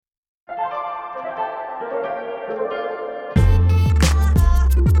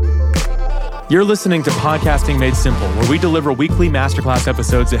You're listening to Podcasting Made Simple, where we deliver weekly masterclass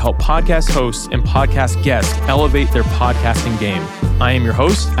episodes that help podcast hosts and podcast guests elevate their podcasting game. I am your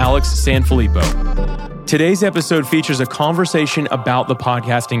host, Alex Sanfilippo. Today's episode features a conversation about the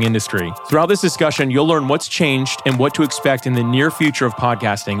podcasting industry. Throughout this discussion, you'll learn what's changed and what to expect in the near future of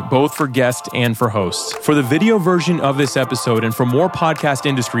podcasting, both for guests and for hosts. For the video version of this episode and for more podcast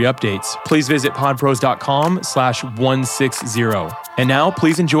industry updates, please visit podpros.com/160. And now,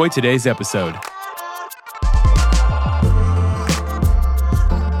 please enjoy today's episode.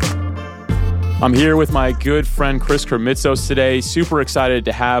 I'm here with my good friend Chris Krimitsos today. Super excited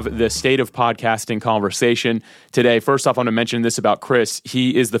to have the state of podcasting conversation today. First off, I want to mention this about Chris.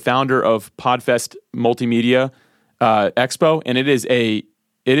 He is the founder of Podfest Multimedia Expo, and it is a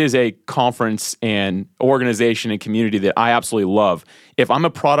conference and organization and community that I absolutely love. If I'm a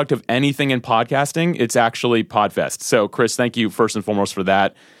product of anything in podcasting, it's actually Podfest. So, Chris, thank you first and foremost for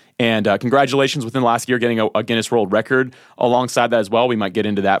that. And congratulations within the last year getting a Guinness World Record alongside that as well. We might get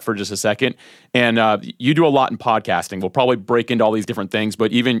into that for just a second. And you do a lot in podcasting. We'll probably break into all these different things,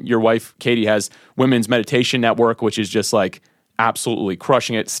 but even your wife, Katie, has Women's Meditation Network, which is just like absolutely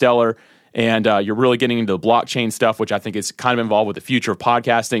crushing it, stellar. And you're really getting into the blockchain stuff, which I think is kind of involved with the future of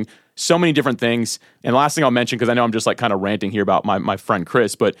podcasting. So many different things. And the last thing I'll mention, because I know I'm just like kind of ranting here about my friend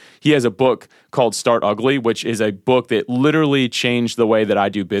Chris, but he has a book called Start Ugly, which is a book that literally changed the way that I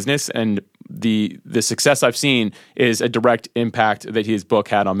do business. And the success I've seen is a direct impact that his book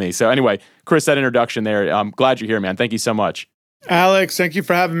had on me. So anyway, Chris, that introduction there, I'm glad you're here, man. Thank you so much. Alex, thank you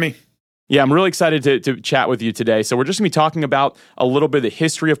for having me. Yeah, I'm really excited to chat with you today. So we're just going to be talking about a little bit of the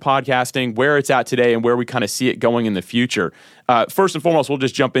history of podcasting, where it's at today, and where we kind of see it going in the future. First and foremost, we'll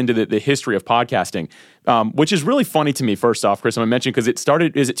just jump into the history of podcasting, which is really funny to me, first off, Chris, I'm going to mention, because it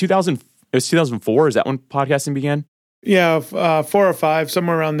started, is it 2000? It was 2004? Is that when podcasting began? Yeah, 4 or 5,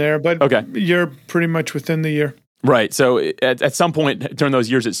 somewhere around there. But okay, you're pretty much within the year. Right. So at some point during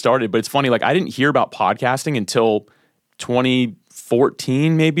those years it started, but it's funny, like I didn't hear about podcasting until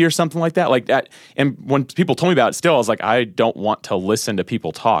 2014 maybe, or something like that. Like that. And when people told me about it still, I was like, I don't want to listen to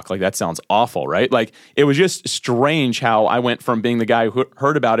people talk. Like that sounds awful, right? Like it was just strange how I went from being the guy who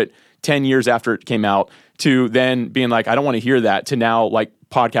heard about it 10 years after it came out to then being like, I don't want to hear that, to now like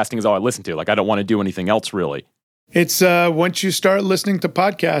podcasting is all I listen to. Like I don't want to do anything else really. It's once you start listening to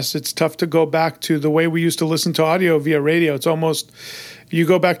podcasts, it's tough to go back to the way we used to listen to audio via radio. It's almost, you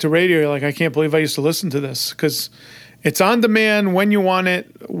go back to radio, you're like, I can't believe I used to listen to this, because it's on demand when you want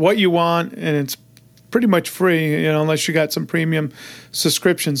it, what you want, and it's pretty much free, unless you got some premium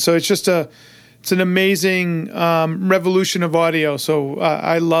subscriptions. So it's just it's an amazing revolution of audio. So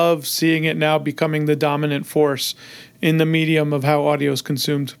I love seeing it now becoming the dominant force in the medium of how audio is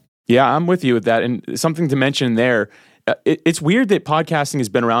consumed. Yeah, I'm with you with that. And something to mention there, it's weird that podcasting has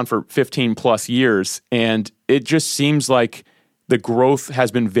been around for 15 plus years, and it just seems like the growth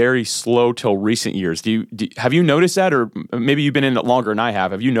has been very slow till recent years. Have you noticed that? Or maybe you've been in it longer than I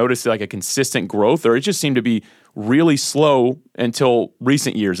have. Have you noticed like a consistent growth, or it just seemed to be really slow until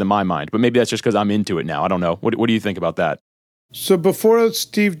recent years in my mind? But maybe that's just because I'm into it now. I don't know. What do you think about that? So before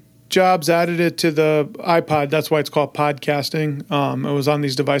Steve Jobs added it to the iPod, that's why it's called podcasting. It was on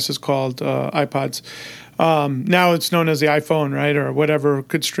these devices called iPods. Now it's known as the iPhone, right? Or whatever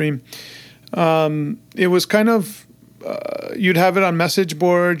could stream. It was kind of, you'd have it on message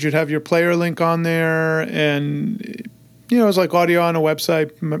boards, you'd have your player link on there, and it was like audio on a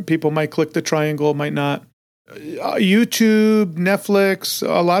website. People might click the triangle, might not. YouTube, Netflix,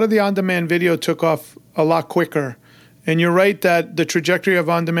 a lot of the on-demand video took off a lot quicker. And you're right that the trajectory of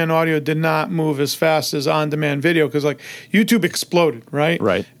on-demand audio did not move as fast as on-demand video, because like YouTube exploded, right?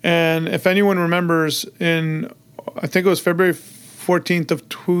 Right. And if anyone remembers, I think it was February 14th of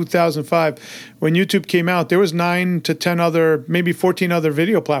 2005, when YouTube came out, there was 9 to 10 other, maybe 14 other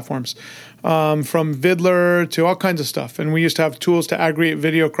video platforms, from Vidler to all kinds of stuff. And we used to have tools to aggregate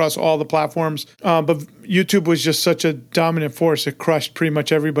video across all the platforms. But YouTube was just such a dominant force. It crushed pretty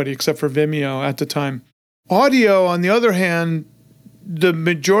much everybody except for Vimeo at the time. Audio, on the other hand, the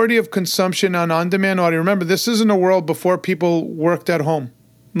majority of consumption on-demand audio, remember, this isn't a world before people worked at home.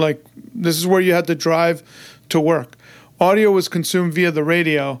 Like, this is where you had to drive to work. Audio was consumed via the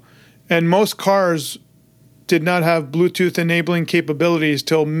radio, and most cars did not have Bluetooth enabling capabilities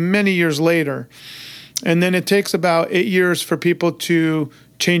till many years later. And then it takes about 8 years for people to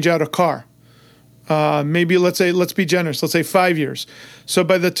change out a car. Maybe let's be generous, let's say 5 years. So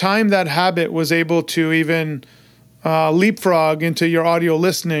by the time that habit was able to even leapfrog into your audio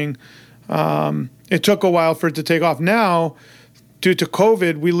listening, it took a while for it to take off. Now, due to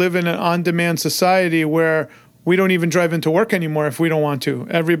COVID, we live in an on-demand society where we don't even drive into work anymore if we don't want to.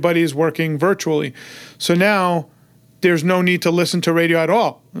 Everybody's working virtually. So now there's no need to listen to radio at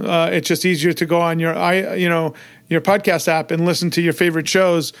all. It's just easier to go on your podcast app and listen to your favorite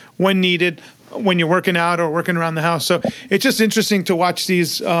shows when needed, when you're working out or working around the house. So it's just interesting to watch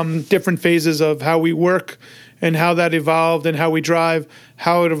these different phases of how we work and how that evolved, and how we drive,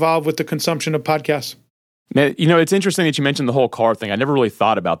 how it evolved with the consumption of podcasts. Man, it's interesting that you mentioned the whole car thing. I never really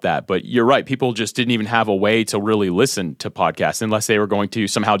thought about that, but you're right. People just didn't even have a way to really listen to podcasts unless they were going to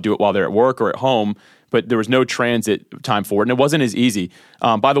somehow do it while they're at work or at home, but there was no transit time for it, and it wasn't as easy.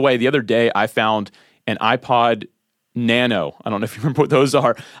 By the way, the other day I found an iPod Nano. I don't know if you remember what those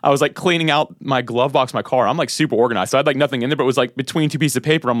are. I was like cleaning out my glove box, my car. I'm like super organized. So I had like nothing in there, but it was like between two pieces of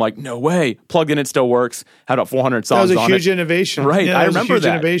paper. I'm like, no way. Plugged in, it still works. Had about 400 songs on it. That was a huge innovation. Right. Yeah, I remember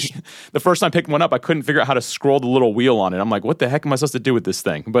that. Innovation. The first time I picked one up, I couldn't figure out how to scroll the little wheel on it. I'm like, what the heck am I supposed to do with this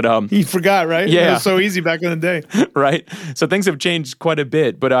thing? But you forgot, right? Yeah. It was so easy back in the day. Right. So things have changed quite a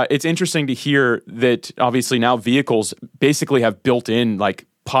bit. But it's interesting to hear that obviously now vehicles basically have built in like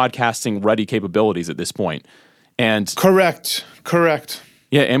podcasting ready capabilities at this point. And Correct.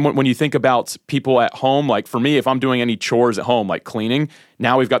 Yeah, and when you think about people at home, like for me, if I'm doing any chores at home, like cleaning,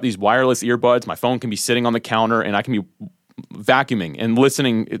 now we've got these wireless earbuds. My phone can be sitting on the counter, and I can be vacuuming and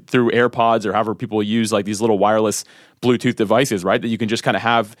listening through AirPods or however people use like these little wireless Bluetooth devices, right? That you can just kind of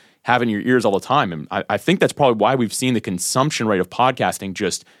have in your ears all the time. And I think that's probably why we've seen the consumption rate of podcasting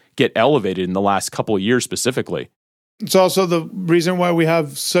just get elevated in the last couple of years specifically. It's also the reason why we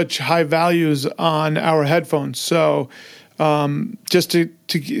have such high values on our headphones. So I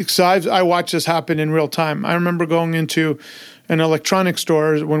watch this happen in real time. I remember going into an electronics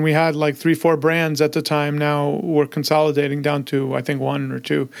store when we had like 3-4 brands at the time. Now we're consolidating down to, I think, 1 or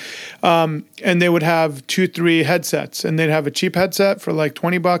 2. And they would have 2-3 headsets, and they'd have a cheap headset for like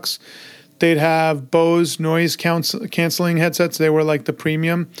 $20. They'd have Bose noise canceling headsets. They were like the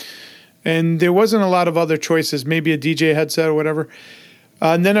premium. And there wasn't a lot of other choices, maybe a DJ headset or whatever.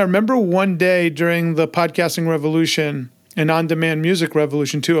 And then I remember one day during the podcasting revolution and on-demand music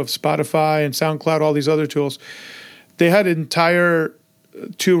revolution too, of Spotify and SoundCloud, all these other tools, they had entire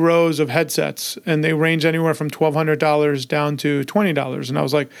 2 rows of headsets, and they range anywhere from $1,200 down to $20. And I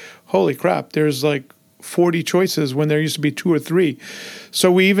was like, holy crap, there's like 40 choices when there used to be 2 or 3.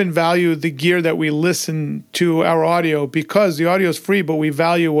 So we even value the gear that we listen to our audio, because the audio is free, but we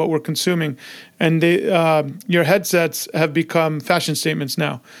value what we're consuming. And your headsets have become fashion statements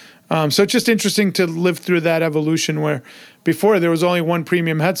now. So it's just interesting to live through that evolution where before there was only one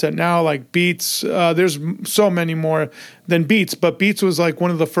premium headset. Now like Beats, there's so many more than Beats, but Beats was like one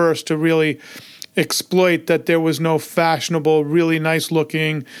of the first to really exploit that there was no fashionable, really nice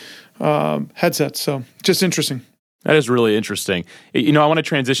looking headsets. So just interesting. That is really interesting. I want to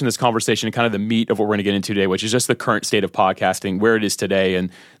transition this conversation to kind of the meat of what we're going to get into today, which is just the current state of podcasting, where it is today. And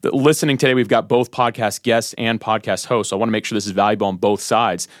listening today, we've got both podcast guests and podcast hosts. So I want to make sure this is valuable on both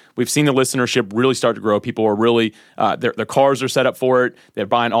sides. We've seen the listenership really start to grow. People are really, their cars are set up for it. They're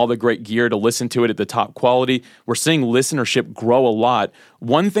buying all the great gear to listen to it at the top quality. We're seeing listenership grow a lot.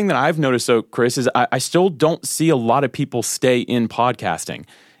 One thing that I've noticed, though, Chris, is I still don't see a lot of people stay in podcasting.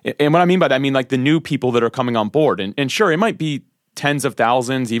 And what I mean by that, I mean like the new people that are coming on board. And sure, it might be tens of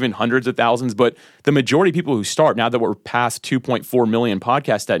thousands, even hundreds of thousands, but the majority of people who start, now that we're past 2.4 million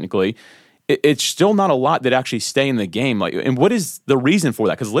podcasts technically, it's still not a lot that actually stay in the game. Like, and what is the reason for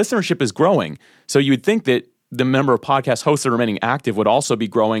that? Because listenership is growing. So you would think that the number of podcast hosts that are remaining active would also be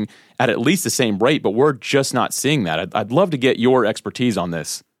growing at least the same rate, but we're just not seeing that. I'd love to get your expertise on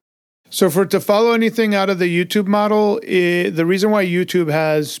this. So to follow anything out of the YouTube model, the reason why YouTube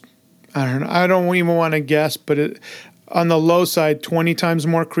has, I don't even want to guess, but on the low side, 20 times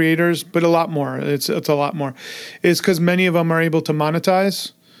more creators, but a lot more. It's a lot more. Is because many of them are able to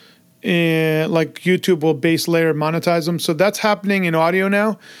monetize. And like YouTube will base layer monetize them. So that's happening in audio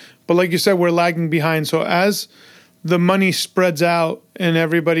now. But like you said, we're lagging behind. So as the money spreads out and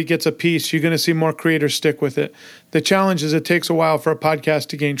everybody gets a piece, you're going to see more creators stick with it. The challenge is it takes a while for a podcast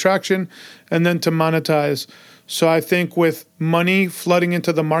to gain traction and then to monetize. So I think with money flooding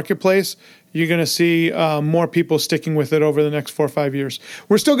into the marketplace, you're going to see more people sticking with it over the next 4 or 5 years.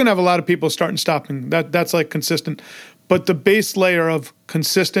 We're still going to have a lot of people starting and stopping. That's like consistent. But the base layer of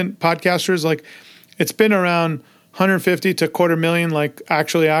consistent podcasters, like it's been around 150 to 250,000 like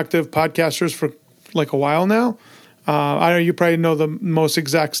actually active podcasters for like a while now. You probably know the most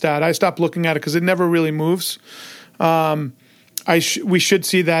exact stat. I stopped looking at it because it never really moves. We should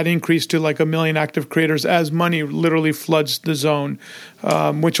see that increase to like 1 million active creators as money literally floods the zone,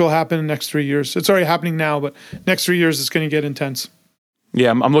 which will happen in the next 3 years. It's already happening now, but next 3 years it's going to get intense. Yeah,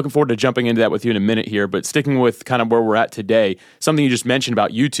 I'm looking forward to jumping into that with you in a minute here, but sticking with kind of where we're at today, something you just mentioned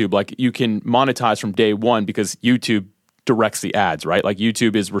about YouTube, like you can monetize from day one because YouTube directs the ads, right? Like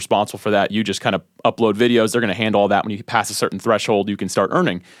YouTube is responsible for that. You just kind of upload videos. They're going to handle all that. When you pass a certain threshold, you can start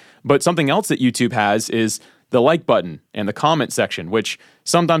earning. But something else that YouTube has is the like button and the comment section, which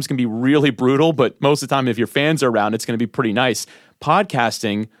sometimes can be really brutal, but most of the time, if your fans are around, it's going to be pretty nice.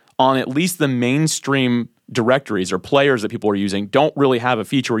 Podcasting on at least the mainstream directories or players that people are using don't really have a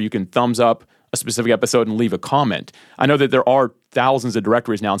feature where you can thumbs up a specific episode and leave a comment. I know that there are thousands of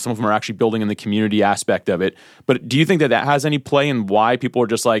directories now, and some of them are actually building in the community aspect of it. But do you think that that has any play in why people are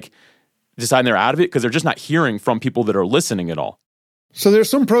just like deciding they're out of it? Because they're just not hearing from people that are listening at all. So there's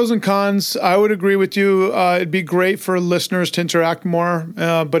some pros and cons. I would agree with you. It'd be great for listeners to interact more,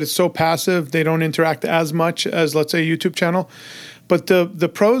 but it's so passive. They don't interact as much as, let's say, a YouTube channel. But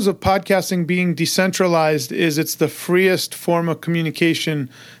the pros of podcasting being decentralized is it's the freest form of communication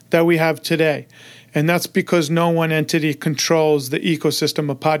that we have today. And that's because no one entity controls the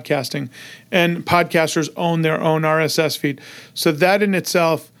ecosystem of podcasting. And podcasters own their own RSS feed. So that in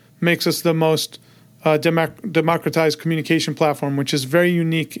itself makes us the most democratized communication platform, which is very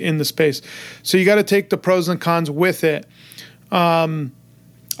unique in the space. So you got to take the pros and cons with it.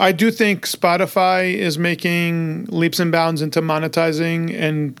 I do think Spotify is making leaps and bounds into monetizing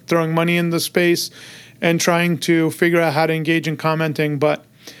and throwing money in the space and trying to figure out how to engage in commenting. But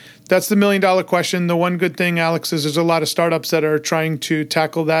that's the $1 million question. The one good thing, Alex, is there's a lot of startups that are trying to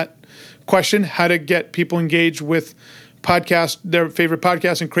tackle that question, how to get people engaged with their favorite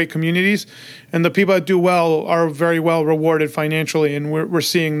podcasts, and create communities. And the people that do well are very well rewarded financially, and we're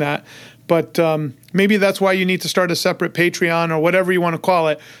seeing that. But maybe that's why you need to start a separate Patreon or whatever you want to call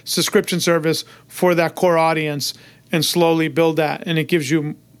it, subscription service for that core audience and slowly build that. And it gives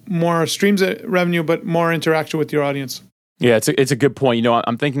you more streams of revenue, but more interaction with your audience. Yeah, it's a good point. You know,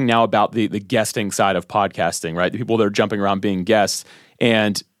 I'm thinking now about the guesting side of podcasting, right? The people that are jumping around being guests,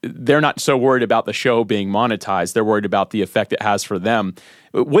 and they're not so worried about the show being monetized. They're worried about the effect it has for them.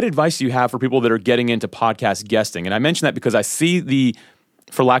 What advice do you have for people that are getting into podcast guesting? And I mention that because I see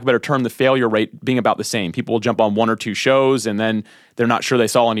for lack of a better term, the failure rate being about the same. People will jump on one or two shows and then they're not sure they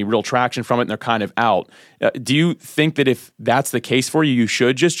saw any real traction from it and they're kind of out. Do you think that if that's the case for you, you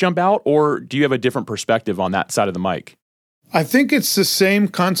should just jump out, or do you have a different perspective on that side of the mic? I think it's the same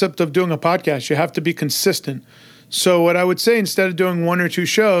concept of doing a podcast. You have to be consistent. So what I would say, instead of doing one or two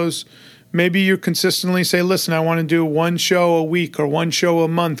shows, maybe you consistently say, listen, I want to do one show a week or one show a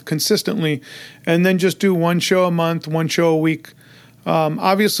month consistently, and then just do one show a month, one show a week.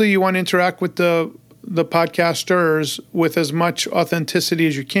 Obviously, you want to interact with the podcasters with as much authenticity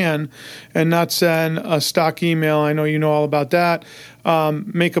as you can and not send a stock email. I know you know all about that.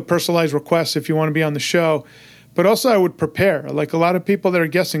 Make a personalized request if you want to be on the show. But also I would prepare. Like a lot of people that are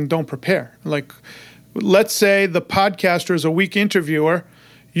guessing don't prepare. Like let's say the podcaster is a weak interviewer.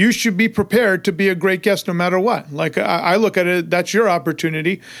 You should be prepared to be a great guest no matter what. Like I look at it, that's your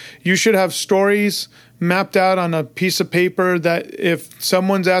opportunity. You should have stories mapped out on a piece of paper that if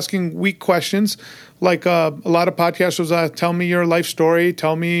someone's asking weak questions, like a lot of podcasters tell me your life story,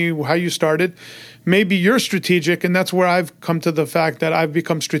 tell me how you started. Maybe you're strategic, and that's where I've come to the fact that I've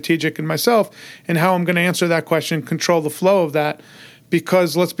become strategic in myself and how I'm going to answer that question, control the flow of that.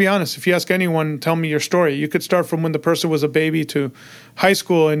 Because let's be honest, if you ask anyone, tell me your story, you could start from when the person was a baby to high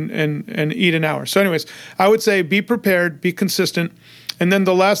school and eat an hour. So anyways, I would say be prepared, be consistent. And then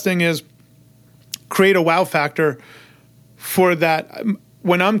the last thing is create a wow factor for that.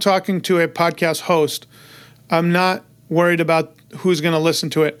 When I'm talking to a podcast host, I'm not worried about who's going to listen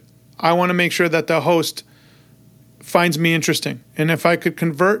to it. I want to make sure that the host finds me interesting. And if I could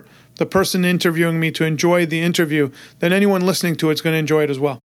convert the person interviewing me to enjoy the interview, then anyone listening to it's going to enjoy it as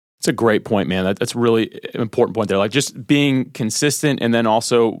well. It's a great point, man. That's really an important point there. Like just being consistent and then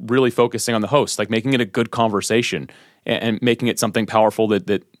also really focusing on the host, like making it a good conversation and making it something powerful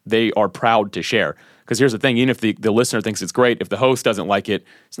that they are proud to share. Because here's the thing, even if the listener thinks it's great, if the host doesn't like it,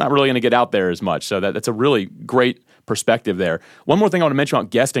 it's not really going to get out there as much. So that's a really great perspective there. One more thing I want to mention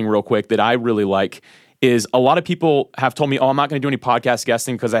about guesting real quick that I really like is a lot of people have told me, I'm not going to do any podcast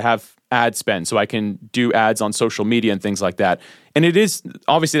guesting because I have ad spend, so I can do ads on social media and things like that. And it is,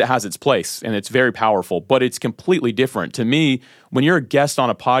 obviously that has its place and it's very powerful, but it's completely different. To me, when you're a guest on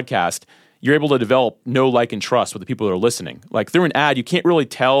a podcast, you're able to develop know, like, and trust with the people that are listening. Like through an ad, you can't really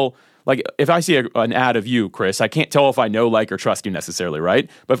tell. Like if I see an ad of you, Chris, I can't tell if I know, like, or trust you necessarily, right?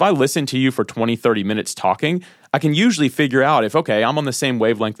 But if I listen to you for 20, 30 minutes talking, I can usually figure out if, okay, I'm on the same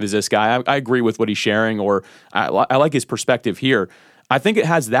wavelength as this guy. I agree with what he's sharing, or I like his perspective here. I think it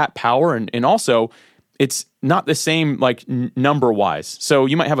has that power. And also, it's not the same like number wise. So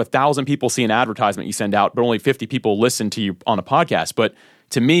you might have 1,000 people see an advertisement you send out, but only 50 people listen to you on a podcast. But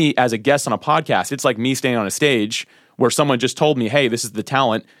to me, as a guest on a podcast, it's like me standing on a stage where someone just told me, hey, this is the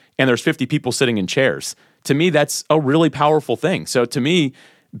talent, and there's 50 people sitting in chairs. To me, that's a really powerful thing. So to me,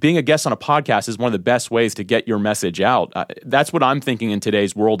 being a guest on a podcast is one of the best ways to get your message out. That's what I'm thinking in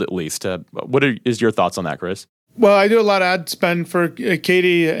today's world, at least. Is your thoughts on that, Chris? Well, I do a lot of ad spend for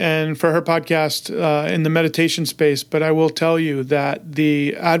Katie and for her podcast in the meditation space, but I will tell you that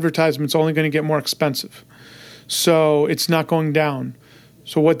the advertisement's only going to get more expensive. So it's not going down.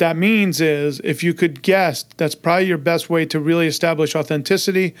 So what that means is if you could guest, that's probably your best way to really establish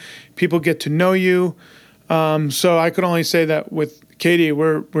authenticity. People get to know you. So I could only say that with Katie,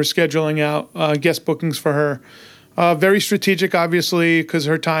 we're scheduling out guest bookings for her. Very strategic, obviously, because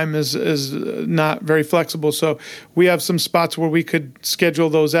her time is not very flexible. So we have some spots where we could schedule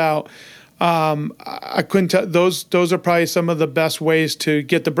those out. I couldn't tell. Those are probably some of the best ways to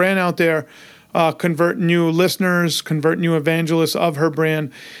get the brand out there, convert new listeners, convert new evangelists of her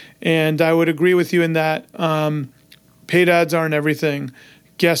brand. And I would agree with you in that paid ads aren't everything.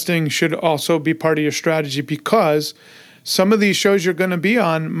 Guesting should also be part of your strategy, because some of these shows you're going to be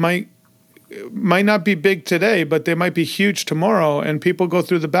on might not be big today, but they might be huge tomorrow, and people go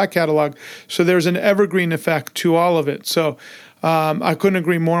through the back catalog. So there's an evergreen effect to all of it. So I couldn't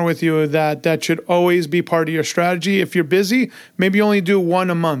agree more with you that should always be part of your strategy. If you're busy, maybe only do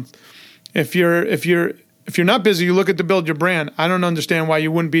one a month. If you're not busy, you look at to build your brand. I don't understand why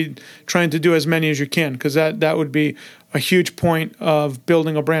you wouldn't be trying to do as many as you can, because that would be a huge point of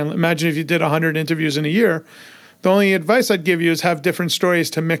building a brand. Imagine if you did 100 interviews in a year. The only advice I'd give you is have different stories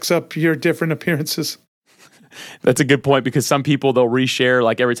to mix up your different appearances. That's a good point, because some people, they'll reshare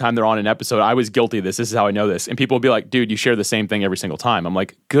like every time they're on an episode. I was guilty of this. This is how I know this. And people will be like, dude, you share the same thing every single time. I'm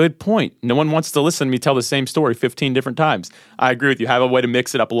like, good point. No one wants to listen to me tell the same story 15 different times. I agree with you. Have a way to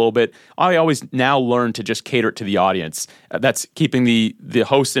mix it up a little bit. I always now learn to just cater it to the audience. That's keeping the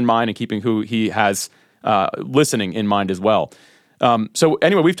host in mind and keeping who he has listening in mind as well. So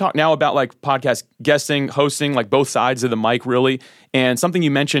anyway, we've talked now about like podcast guesting, hosting, like both sides of the mic really. And something you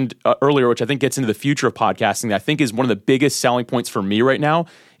mentioned earlier, which I think gets into the future of podcasting, that I think is one of the biggest selling points for me right now,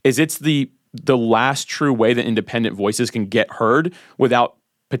 is it's the last true way that independent voices can get heard without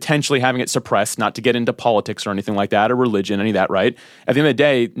potentially having it suppressed, not to get into politics or anything like that, or religion, any of that, right? At the end of the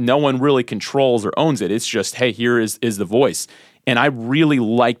day, no one really controls or owns it. It's just, hey, here is the voice. And I really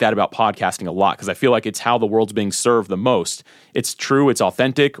like that about podcasting a lot, because I feel like it's how the world's being served the most. It's true, it's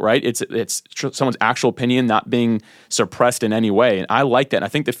authentic, right? It's someone's actual opinion not being suppressed in any way. And I like that. And I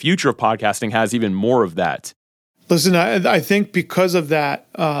think the future of podcasting has even more of that. Listen, I think because of that,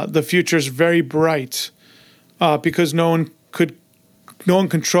 the future is very bright, because no one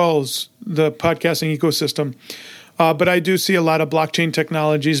controls the podcasting ecosystem. But I do see a lot of blockchain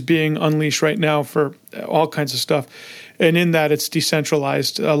technologies being unleashed right now for all kinds of stuff. And in that, it's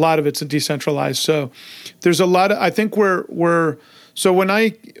decentralized. A lot of it's decentralized. So there's a lot of, I think so when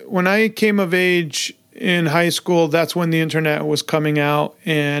I came of age in high school, that's when the internet was coming out.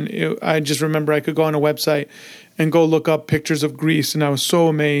 And I just remember I could go on a website and go look up pictures of Greece. And I was so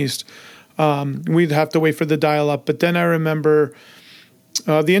amazed. We'd have to wait for the dial-up. But then I remember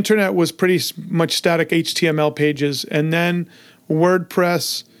the internet was pretty much static HTML pages. And then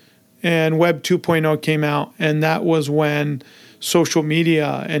WordPress and Web 2.0 came out, and that was when social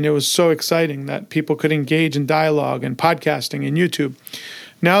media, and it was so exciting that people could engage in dialogue and podcasting and YouTube.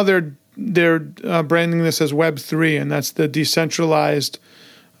 Now they're branding this as Web 3, and that's the decentralized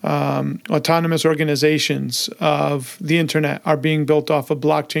autonomous organizations of the internet are being built off of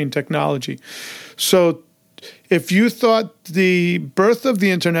blockchain technology. So if you thought the birth of the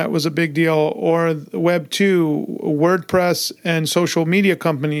internet was a big deal, or Web 2, WordPress, and social media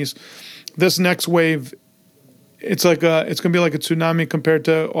companies, this next wave, it's going to be like a tsunami compared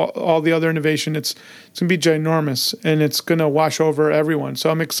to all the other innovation. It's going to be ginormous, and it's going to wash over everyone.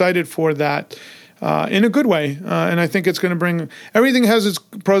 So I'm excited for that in a good way, and I think it's going to bring – everything has its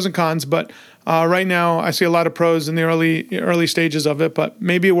pros and cons, but right now I see a lot of pros in the early stages of it, but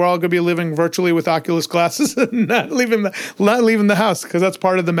maybe we're all going to be living virtually with Oculus glasses and not leaving the house, because that's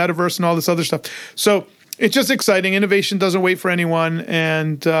part of the metaverse and all this other stuff. So it's just exciting. Innovation doesn't wait for anyone,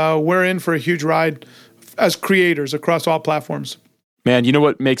 and we're in for a huge ride as creators across all platforms. Man, you know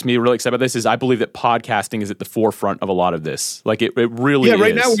what makes me really excited about this is I believe that podcasting is at the forefront of a lot of this. Like it really is. Yeah,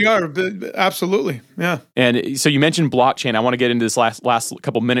 right now we are. Absolutely. Yeah. And so you mentioned blockchain. I want to get into this last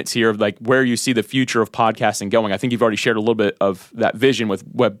couple minutes here of like where you see the future of podcasting going. I think you've already shared a little bit of that vision with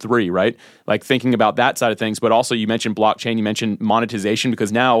Web3, right? Like thinking about that side of things, but also you mentioned blockchain, you mentioned monetization,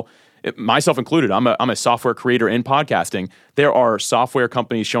 because now myself included, I'm a software creator in podcasting. There are software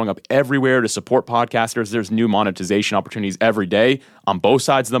companies showing up everywhere to support podcasters. There's new monetization opportunities every day on both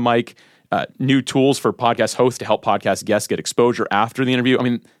sides of the mic, new tools for podcast hosts to help podcast guests get exposure after the interview. I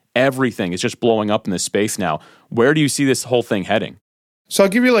mean, everything is just blowing up in this space now. Where do you see this whole thing heading? So I'll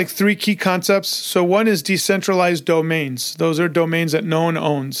give you like 3 key concepts. So one is decentralized domains. Those are domains that no one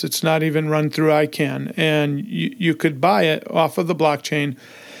owns. It's not even run through ICANN. And you could buy it off of the blockchain,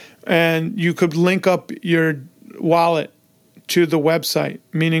 and you could link up your wallet to the website,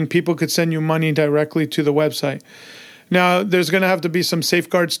 meaning people could send you money directly to the website. Now, there's going to have to be some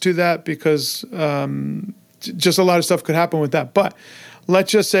safeguards to that because just a lot of stuff could happen with that. But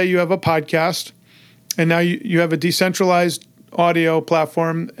let's just say you have a podcast, and now you have a decentralized audio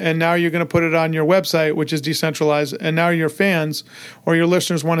platform, and now you're going to put it on your website, which is decentralized, and now your fans or your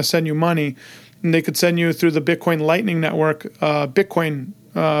listeners want to send you money, and they could send you through the Bitcoin Lightning Network Bitcoin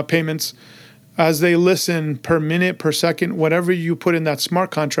payments as they listen per minute, per second, whatever you put in that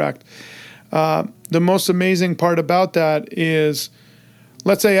smart contract. The most amazing part about that is,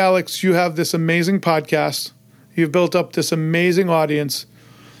 let's say, Alex, you have this amazing podcast, you've built up this amazing audience,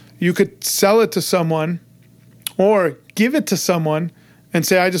 you could sell it to someone or give it to someone and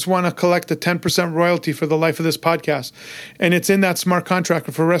say, I just want to collect a 10% royalty for the life of this podcast. And it's in that smart contract.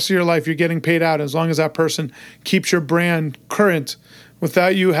 For the rest of your life, you're getting paid out as long as that person keeps your brand current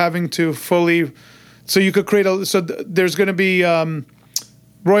without you having to fully. So you could create there's going to be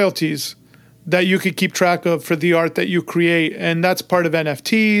royalties that you could keep track of for the art that you create. And that's part of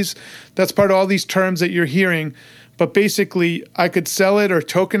NFTs. That's part of all these terms that you're hearing. But basically, I could sell it or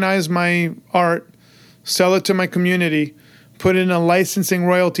tokenize my art, sell it to my community, put in a licensing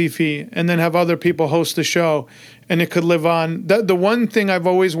royalty fee, and then have other people host the show, and it could live on. The one thing I've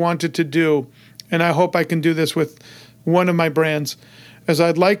always wanted to do, and I hope I can do this with one of my brands, is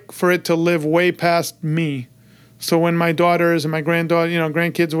I'd like for it to live way past me. So when my daughters and my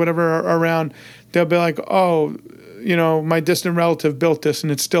grandkids, whatever are around, they'll be like, oh, my distant relative built this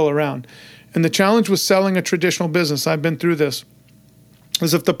and it's still around. And the challenge with selling a traditional business, I've been through this,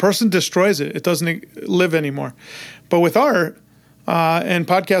 is if the person destroys it, it doesn't live anymore. But with art, and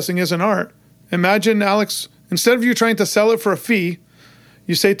podcasting is an art, imagine, Alex, instead of you trying to sell it for a fee,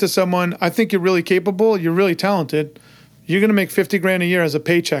 you say to someone, I think you're really capable, you're really talented, you're going to make $50,000 a year as a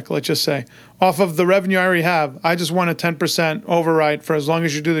paycheck, let's just say, off of the revenue I already have. I just want a 10% override for as long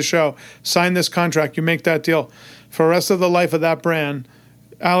as you do the show. Sign this contract, you make that deal. For the rest of the life of that brand,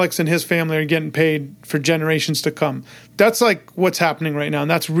 Alex and his family are getting paid for generations to come. That's like what's happening right now,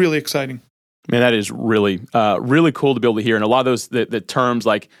 and that's really exciting. Man, that is really, really cool to be able to hear. And a lot of those the terms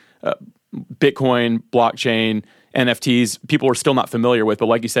like Bitcoin, blockchain, NFTs, people are still not familiar with. But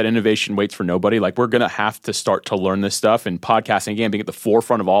like you said, innovation waits for nobody. Like, we're going to have to start to learn this stuff. And podcasting, again, being at the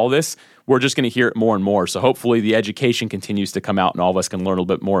forefront of all of this, we're just going to hear it more and more. So hopefully the education continues to come out and all of us can learn a little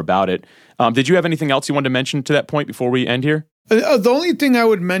bit more about it. Did you have anything else you wanted to mention to that point before we end here? The only thing I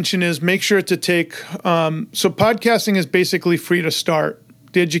would mention is make sure to take, so podcasting is basically free to start.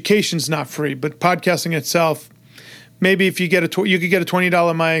 The education's not free, but podcasting itself, maybe if you get you could get a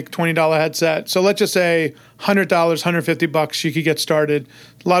 $20 mic, $20 headset. So let's just say $100, $150, you could get started.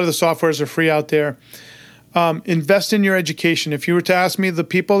 A lot of the softwares are free out there. Invest in your education. If you were to ask me the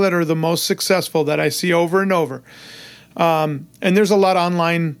people that are the most successful that I see over and over, and there's a lot of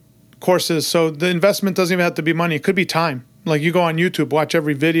online courses, so the investment doesn't even have to be money. It could be time. Like, you go on YouTube, watch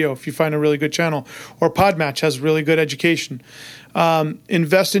every video if you find a really good channel, or Podmatch has really good education.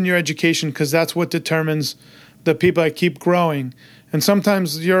 Invest in your education, because that's what determines the people that keep growing. And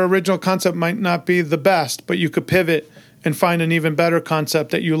sometimes your original concept might not be the best, but you could pivot and find an even better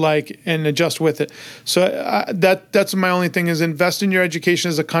concept that you like and adjust with it. So that's my only thing, is invest in your education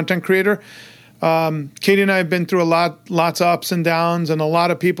as a content creator. Katie and I have been through lots of ups and downs, and a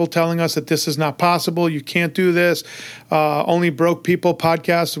lot of people telling us that this is not possible. You can't do this. Only broke people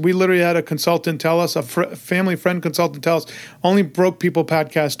podcast. We literally had a consultant tell us, a family friend consultant tell us, only broke people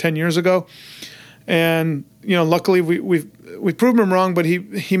podcast 10 years ago. And, luckily we've proven him wrong, but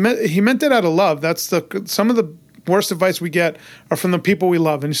he meant it out of love. That's some of the worst advice we get are from the people we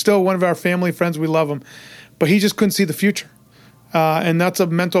love, and he's still one of our family friends. We love him, but he just couldn't see the future. And that's a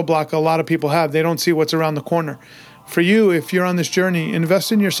mental block a lot of people have. They don't see what's around the corner. For you, if you're on this journey,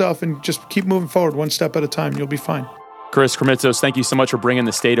 invest in yourself and just keep moving forward one step at a time. You'll be fine. Chris Krimitsos, thank you so much for bringing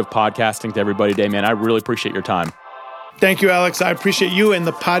the state of podcasting to everybody today, man. I really appreciate your time. Thank you, Alex. I appreciate you and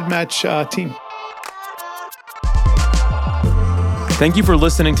the Podmatch team. Thank you for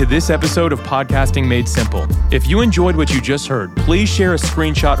listening to this episode of Podcasting Made Simple. If you enjoyed what you just heard, please share a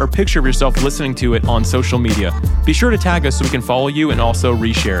screenshot or picture of yourself listening to it on social media. Be sure to tag us so we can follow you and also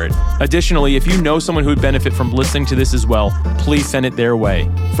reshare it. Additionally, if you know someone who would benefit from listening to this as well, please send it their way.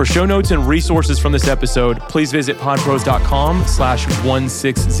 For show notes and resources from this episode, please visit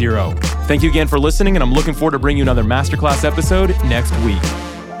podpros.com/160. Thank you again for listening, and I'm looking forward to bringing you another masterclass episode next week.